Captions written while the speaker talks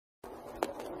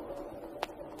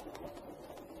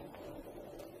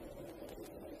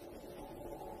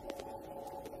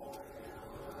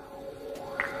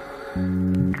Hi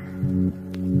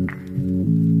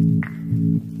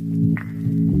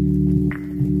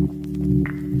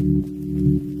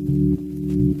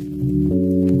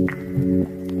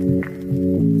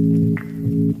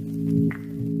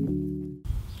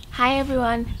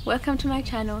everyone, welcome to my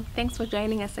channel. Thanks for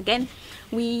joining us again.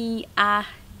 We are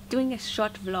doing a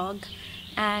short vlog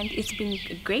and it's been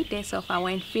a great day so far. We're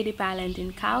in Phillip Island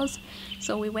in Cowes.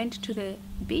 So we went to the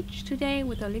beach today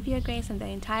with Olivia, Grace and the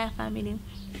entire family.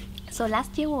 So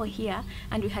last year we were here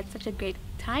and we had such a great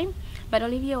time, but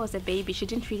Olivia was a baby. She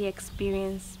didn't really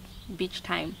experience beach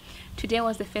time. Today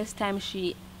was the first time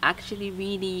she actually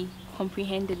really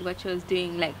comprehended what she was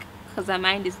doing, like, because her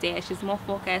mind is there, she's more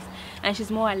focused and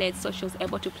she's more alert, so she was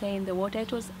able to play in the water.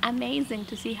 It was amazing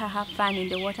to see her have fun in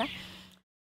the water.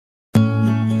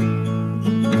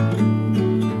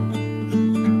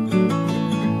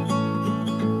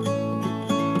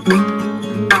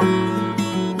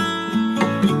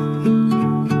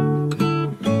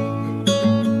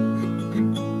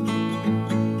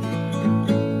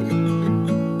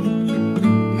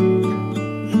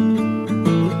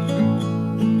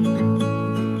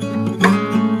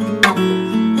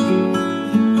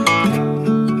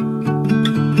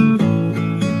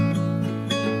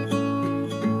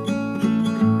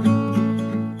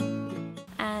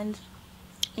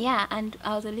 Yeah, and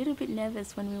I was a little bit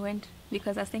nervous when we went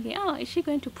because I was thinking, oh, is she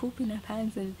going to poop in her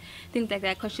pants and things like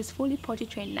that, because she's fully potty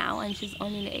trained now and she's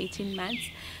only 18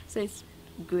 months, so it's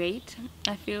great.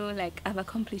 I feel like I've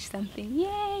accomplished something.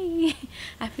 Yay!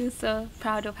 I feel so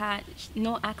proud of her.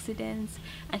 No accidents,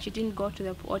 and she didn't go to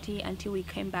the potty until we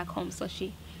came back home, so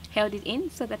she held it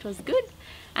in, so that was good,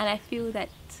 and I feel that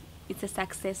it's a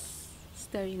success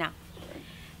story now.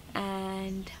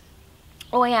 And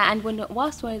oh yeah, and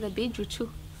whilst we were at the beach, we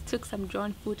took some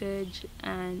drone footage,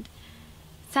 and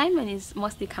Simon is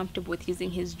mostly comfortable with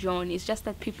using his drone. It's just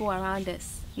that people around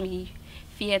us, we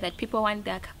fear that people want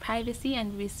their privacy,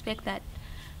 and respect that.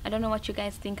 I don't know what you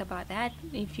guys think about that.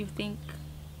 If you think,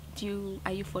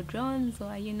 are you for drones or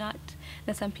are you not?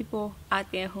 There's some people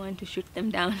out there who want to shoot them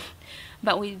down.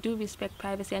 But we do respect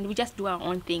privacy, and we just do our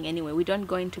own thing anyway. We don't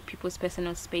go into people's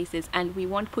personal spaces, and we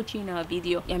won't put you in our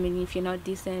video. I mean, if you're not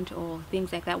decent or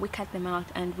things like that, we cut them out,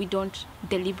 and we don't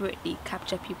deliberately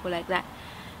capture people like that.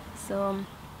 So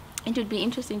it would be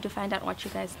interesting to find out what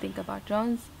you guys think about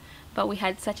drones. But we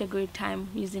had such a great time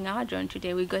using our drone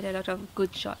today. We got a lot of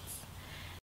good shots.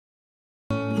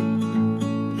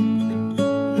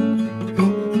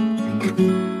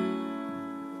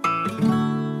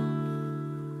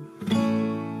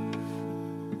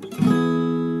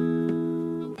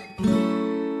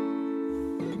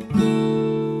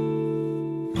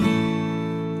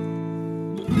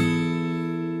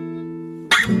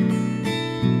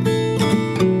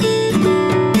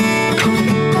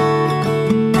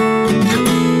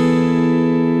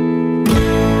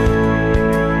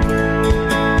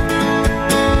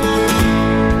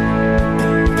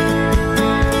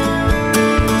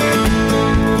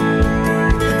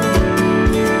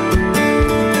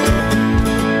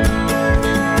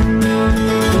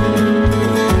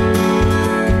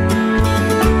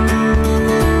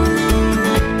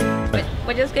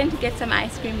 Going to get some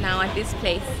ice cream now at this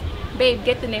place. Babe,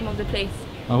 get the name of the place.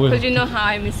 I will. Because you know how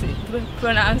I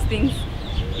mispronounce things.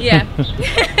 Yeah.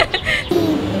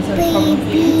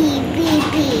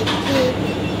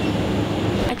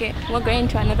 Okay, we're going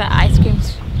to another ice cream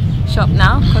shop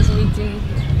now because we didn't,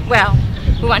 well,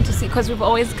 we want to see, because we've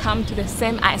always come to the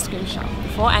same ice cream shop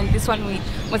before, and this one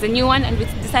was a new one, and we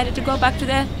decided to go back to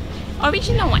the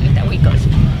original one that we got.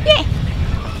 Yeah,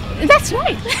 that's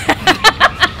right.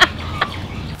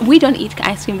 We don't eat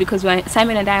ice cream because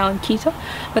Simon and I are on keto,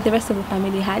 but the rest of the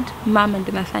family had. Mom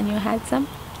and Nathaniel had some,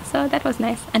 so that was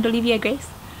nice. And Olivia, Grace.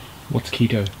 What's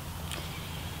keto?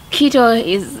 Keto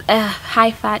is a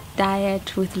high-fat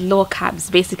diet with low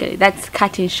carbs, basically. That's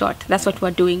cutting short. That's what we're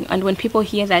doing. And when people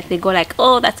hear that, they go like,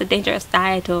 oh, that's a dangerous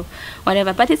diet or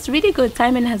whatever. But it's really good.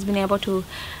 Simon has been able to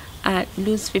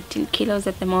lose 15 kilos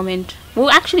at the moment.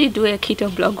 We'll actually do a keto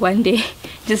vlog one day,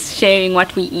 just sharing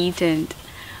what we eat and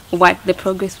what the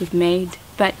progress we've made.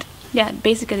 But yeah,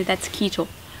 basically that's keto.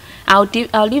 I'll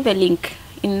leave a link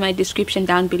in my description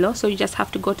down below, so you just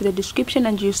have to go to the description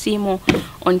and you see more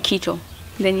on keto.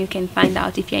 Then you can find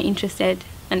out if you're interested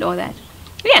and all that.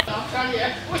 Yeah.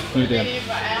 Move it down.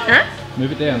 Huh?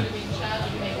 Move it down.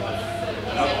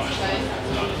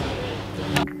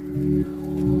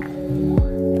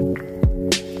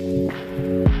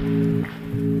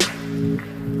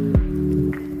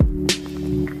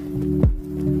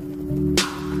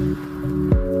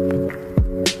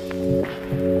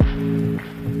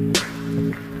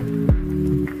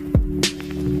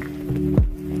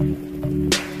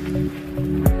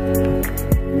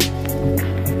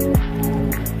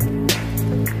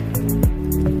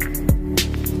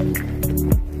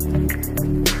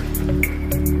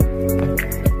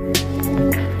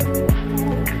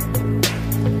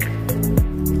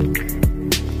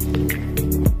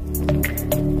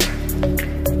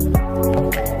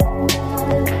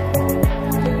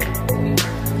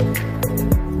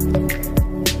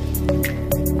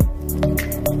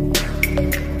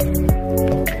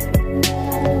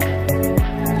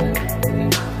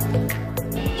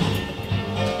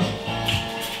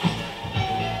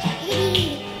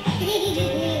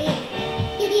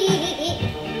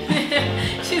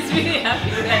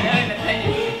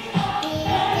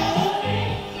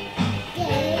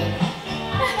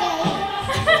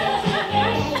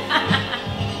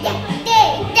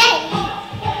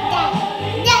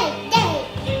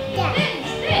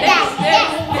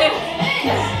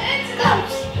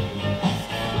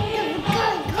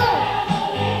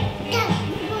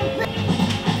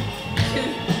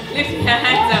 Lift your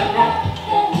hands up now.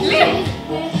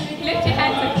 Lift your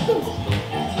hands up.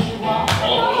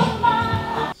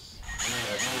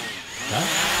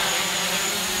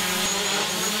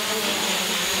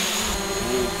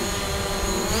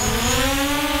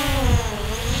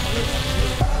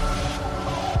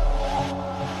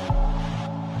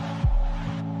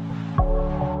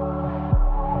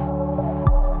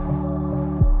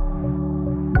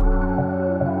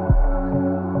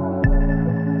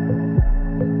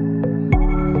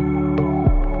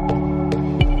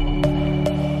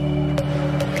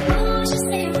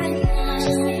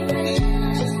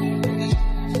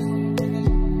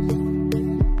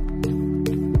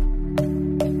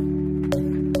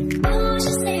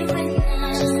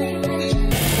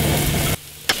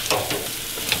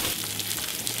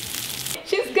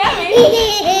 She's coming.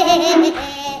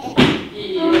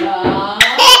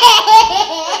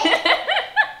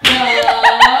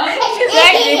 She's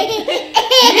ready.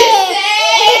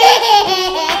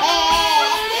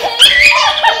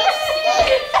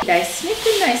 They sniffed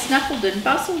and they snuffled and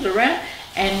bustled around,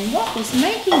 and what was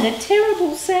making the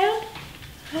terrible sound?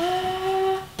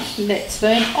 Let's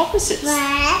learn opposites.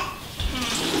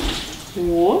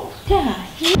 Water.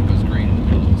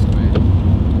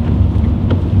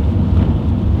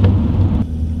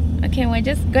 Okay, we're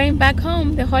just going back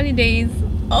home. The holiday is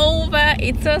over.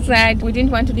 It's so sad. We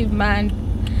didn't want to leave Ma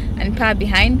and Pa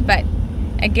behind, but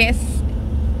I guess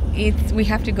we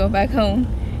have to go back home.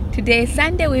 Today is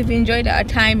Sunday. We've enjoyed our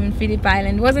time in Phillip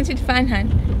Island. Wasn't it fun,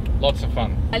 hon? Lots of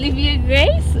fun. Olivia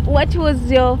Grace, what was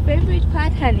your favorite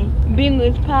part, honey? Being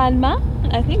with Pa and Ma?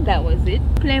 I think that was it.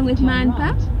 Playing with Ma and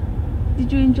Pa?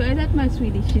 Did you enjoy that, my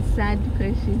sweetie? She's sad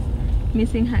because she's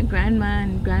missing her grandma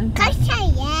and grandpa.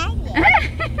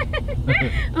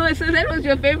 Oh, so that was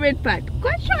your favorite part.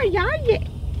 Was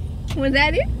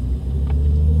that it?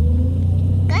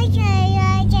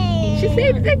 She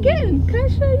said it again.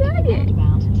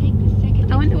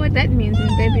 I wonder what that means in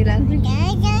baby language.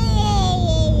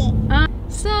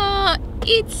 So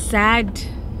it's sad,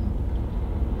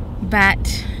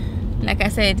 but like I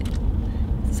said,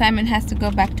 Simon has to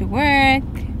go back to work.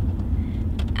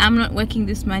 I'm not working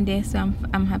this Monday, so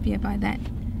I'm happy about that.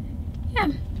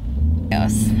 Yeah.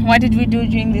 What did we do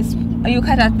during this? Oh, you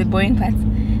cut out the boring parts.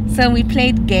 So we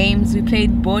played games, we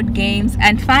played board games,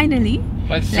 and finally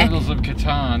Played Settlers of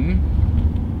Catan.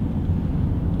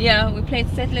 Yeah, we played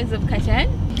Settlers of Catan.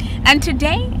 And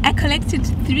today I collected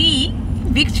 3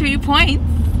 victory points.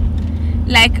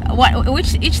 Like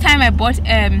each time I bought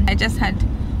I just had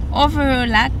overall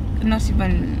luck. Not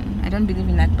even, I don't believe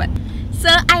in that, but so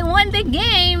I won the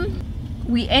game.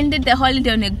 We ended the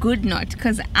holiday on a good note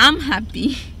because I'm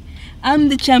happy. I'm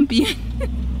the champion.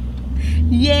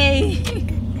 Yay.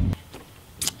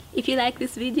 If you like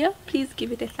this video, please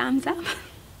give it a thumbs up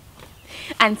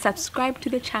and subscribe to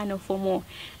the channel for more,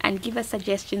 and give us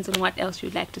suggestions on what else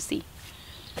you'd like to see.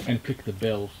 And click the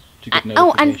bell to get notifications.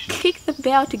 Oh, and click the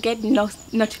bell to get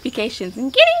notifications.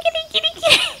 And giddy.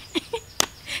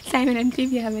 Simon and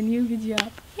Phoebe have a new video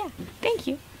up. Yeah, thank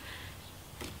you.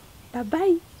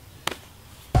 Bye-bye.